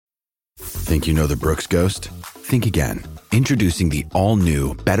Think you know the Brooks Ghost? Think again. Introducing the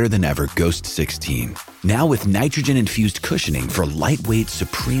all-new, better-than-ever Ghost 16. Now with nitrogen-infused cushioning for lightweight,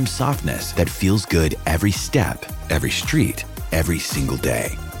 supreme softness that feels good every step, every street, every single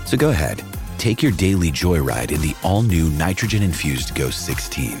day. So go ahead, take your daily joyride in the all-new nitrogen-infused Ghost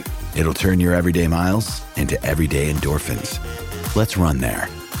 16. It'll turn your everyday miles into everyday endorphins. Let's run there.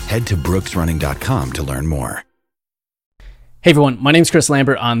 Head to brooksrunning.com to learn more. Hey everyone, my name's Chris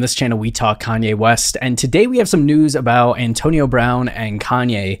Lambert. On this channel, we talk Kanye West, and today we have some news about Antonio Brown and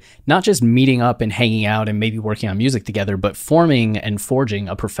Kanye not just meeting up and hanging out and maybe working on music together, but forming and forging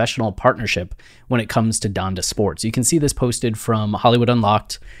a professional partnership when it comes to Donda Sports. You can see this posted from Hollywood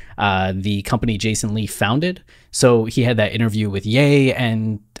Unlocked, the company Jason Lee founded. So he had that interview with Ye,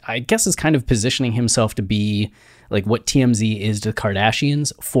 and I guess is kind of positioning himself to be like what TMZ is to the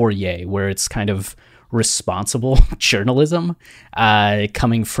Kardashians for Ye, where it's kind of responsible journalism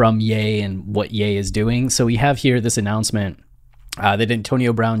coming from Ye and what Ye is doing. So we have here this announcement that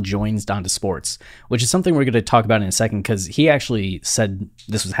Antonio Brown joins Donda Sports, which is something we're going to talk about in a second, because he actually said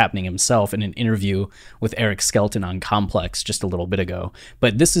this was happening himself in an interview with Eric Skelton on Complex just a little bit ago.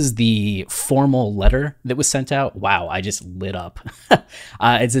 But this is the formal letter that was sent out. Wow, I just lit up.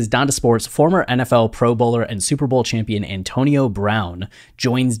 It says, Donda Sports, former NFL Pro Bowler and Super Bowl champion Antonio Brown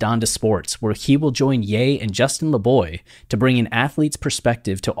joins Donda Sports, where he will join Ye and Justin LeBoy to bring an athlete's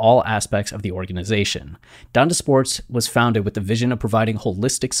perspective to all aspects of the organization. Donda Sports was founded with the vision of providing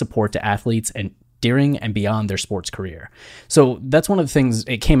holistic support to athletes and during and beyond their sports career. So that's one of the things.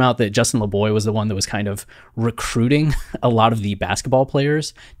 It came out that Justin LeBoy was the one that was kind of recruiting a lot of the basketball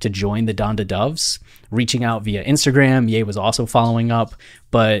players to join the Donda Doves, reaching out via Instagram. Ye was also following up,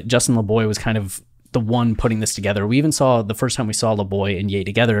 but Justin LeBoy was kind of the one putting this together. We even saw, the first time we saw LeBoy and Ye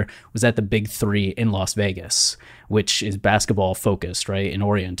together was at the Big Three in Las Vegas, which is basketball focused, right, and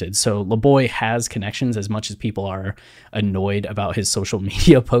oriented. So LeBoy has connections, as much as people are annoyed about his social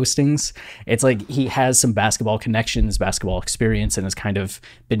media postings. It's like he has some basketball connections, basketball experience, and has kind of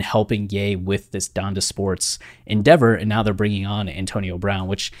been helping Ye with this Donda Sports endeavor. And now they're bringing on Antonio Brown,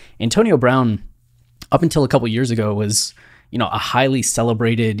 which Antonio Brown, up until a couple years ago, was, you know, a highly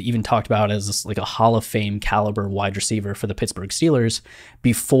celebrated, even talked about as like a Hall of Fame caliber wide receiver for the Pittsburgh Steelers,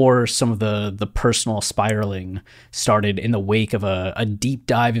 before some of the personal spiraling started in the wake of a deep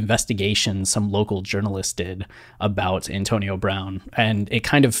dive investigation some local journalist did about Antonio Brown. And it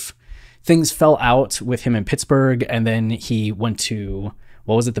kind of, things fell out with him in Pittsburgh, and then he went to,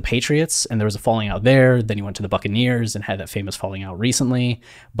 what was it, the Patriots, and there was a falling out there. Then he went to the Buccaneers and had that famous falling out recently.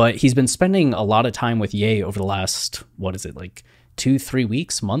 But he's been spending a lot of time with Ye over the last, what is it, like 2-3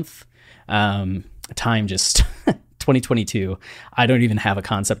 weeks, month? Time just 2022. I don't even have a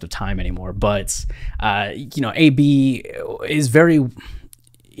concept of time anymore. But, you know, AB is very,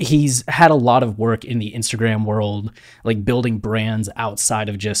 he's had a lot of work in the Instagram world, like building brands outside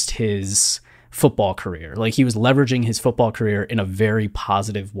of just his football career. Like he was leveraging his football career in a very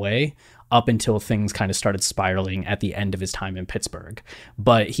positive way up until things kind of started spiraling at the end of his time in Pittsburgh.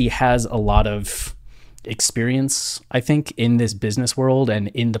 But he has a lot of experience, I think, in this business world and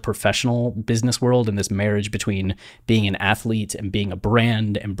in the professional business world, and this marriage between being an athlete and being a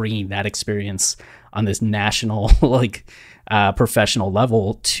brand and bringing that experience on this national, like professional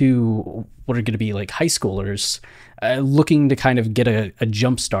level to what are going to be like high schoolers looking to kind of get a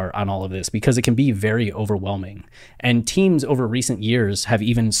jump start on all of this, because it can be very overwhelming. And teams over recent years have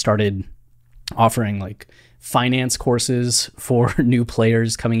even started offering like finance courses for new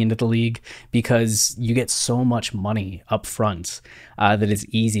players coming into the league, because you get so much money up front that it's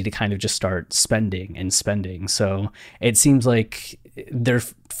easy to kind of just start spending. So it seems like they're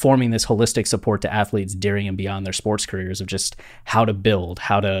forming this holistic support to athletes during and beyond their sports careers, of just how to build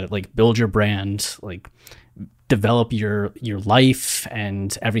your brand, like develop your life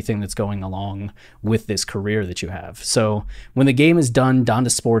and everything that's going along with this career that you have. So when the game is done,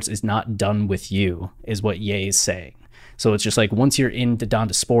 Donda Sports is not done with you, is what Ye is saying. So it's just like, once you're into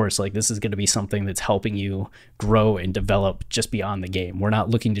Donda Sports, like this is going to be something that's helping you grow and develop just beyond the game. We're not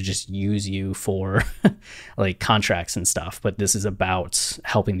looking to just use you for like contracts and stuff, but this is about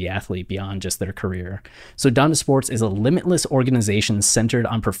helping the athlete beyond just their career. So Donda Sports is a limitless organization centered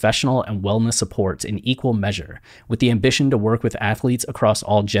on professional and wellness support in equal measure, with the ambition to work with athletes across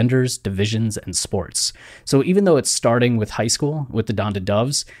all genders, divisions, and sports. So even though it's starting with high school with the Donda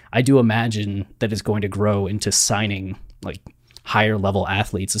Doves, I do imagine that it's going to grow into signing like higher level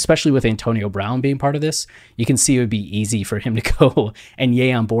athletes, especially with Antonio Brown being part of this. You can see it would be easy for him to go and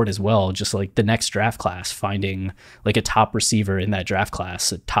Ye on board as well. Just like the next draft class, finding like a top receiver in that draft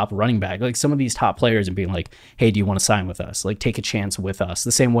class, a top running back, like some of these top players, and being like, hey, do you want to sign with us? Like, take a chance with us.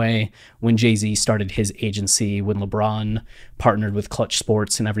 The same way when Jay-Z started his agency, when LeBron partnered with Clutch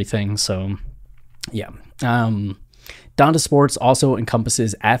Sports and everything. So yeah. Donda Sports also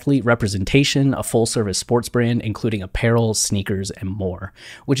encompasses athlete representation, a full-service sports brand, including apparel, sneakers, and more,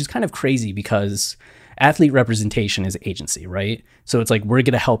 which is kind of crazy because athlete representation is agency, right? So it's like, we're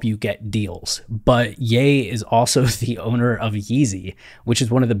going to help you get deals. But Ye is also the owner of Yeezy, which is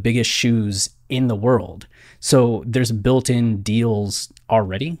one of the biggest shoes in the world. So there's built-in deals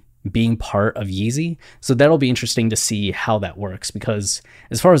already being part of Yeezy. So that'll be interesting to see how that works, because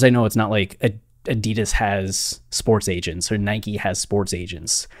as far as I know, it's not like Adidas has sports agents or Nike has sports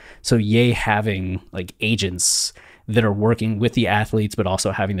agents. So Ye having like agents that are working with the athletes, but also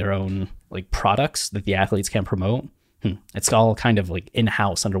having their own like products that the athletes can promote. It's all kind of like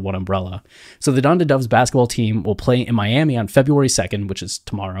in-house under one umbrella. So the Donda Doves basketball team will play in Miami on February 2nd, which is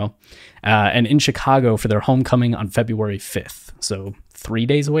tomorrow, and in Chicago for their homecoming on February 5th. So 3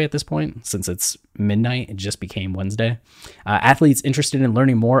 days away at this point, since it's midnight. It just became Wednesday. Athletes interested in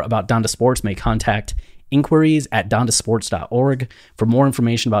learning more about Donda Sports may contact inquiries@dondasports.org. For more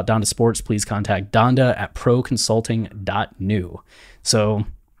information about Donda Sports, please contact donda@proconsulting.new. So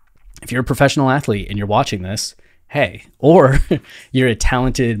if you're a professional athlete and you're watching this, hey, or you're a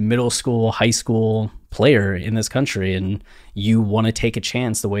talented middle school, high school player in this country and you want to take a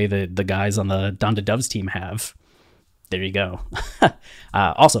chance the way that the guys on the Donda Doves team have, there you go.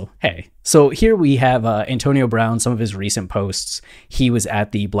 Also, hey, so here we have Antonio Brown, some of his recent posts. He was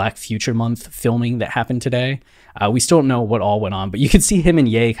at the Black Future Month filming that happened today. We still don't know what all went on, but you could see him and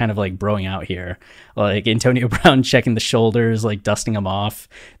Ye kind of like broing out here. Like Antonio Brown checking the shoulders, like dusting them off,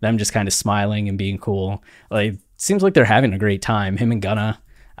 them just kind of smiling and being cool. Like, seems like they're having a great time, him and Gunna.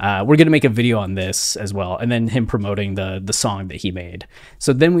 We're going to make a video on this as well, and then him promoting the song that he made.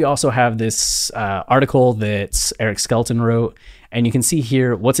 So then we also have this article that Eric Skelton wrote, and you can see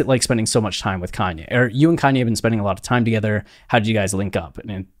here, what's it like spending so much time with Kanye? Or you and Kanye have been spending a lot of time together. How did you guys link up? And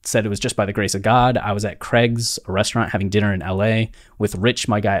it said it was just by the grace of God. I was at Craig's, a restaurant, having dinner in LA with Rich,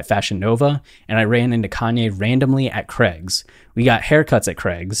 my guy at Fashion Nova, and I ran into Kanye randomly at Craig's. We got haircuts at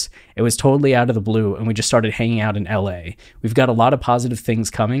Craig's. It was totally out of the blue, and we just started hanging out in LA. We've got a lot of positive things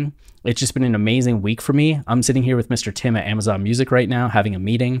coming. It's just been an amazing week for me. I'm sitting here with Mr. Tim at Amazon Music right now having a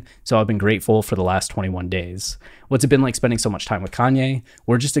meeting, so I've been grateful for the last 21 days. What's it been like spending so much time with Kanye?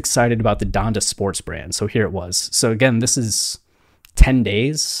 We're just excited about the Donda Sports brand, so here it was. So again, this is 10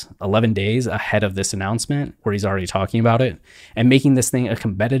 days, 11 days ahead of this announcement where he's already talking about it and making this thing a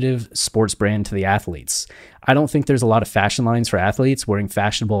competitive sports brand to the athletes. I don't think there's a lot of fashion lines for athletes wearing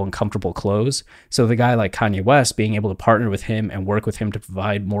fashionable and comfortable clothes. So the guy like Kanye West being able to partner with him and work with him to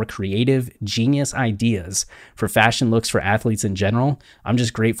provide more creative, genius ideas for fashion looks for athletes in general. I'm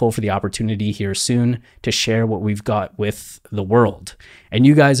just grateful for the opportunity here soon to share what we've got with the world. And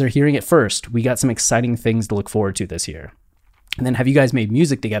you guys are hearing it first. We got some exciting things to look forward to this year. And then have you guys made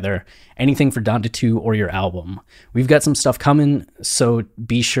music together? Anything for Donda 2 or your album? We've got some stuff coming, so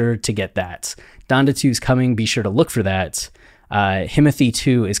be sure to get that. Donda 2 is coming. Be sure to look for that. Himothy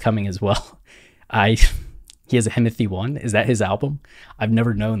 2 is coming as well. He has a Himothy 1. Is that his album? I've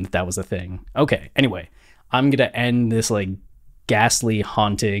never known that was a thing. Okay, anyway, I'm going to end this like ghastly,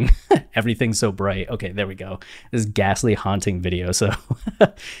 haunting, everything's so bright. Okay, there we go. This ghastly, haunting video. So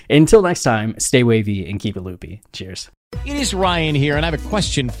until next time, stay wavy and keep it loopy. Cheers. It is Ryan here, and I have a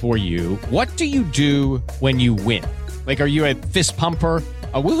question for you. What do you do when you win? Like, are you a fist pumper,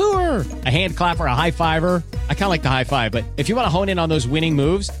 a woohooer, a hand clapper, a high fiver? I kind of like the high five, but if you want to hone in on those winning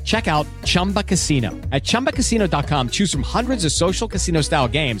moves, check out Chumba Casino. At ChumbaCasino.com, choose from hundreds of social casino-style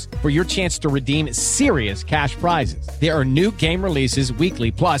games for your chance to redeem serious cash prizes. There are new game releases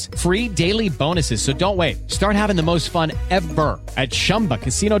weekly, plus free daily bonuses, so don't wait. Start having the most fun ever at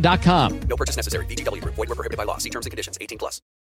ChumbaCasino.com. No purchase necessary. VGW Group. Void where prohibited by law. See terms and conditions. 18+.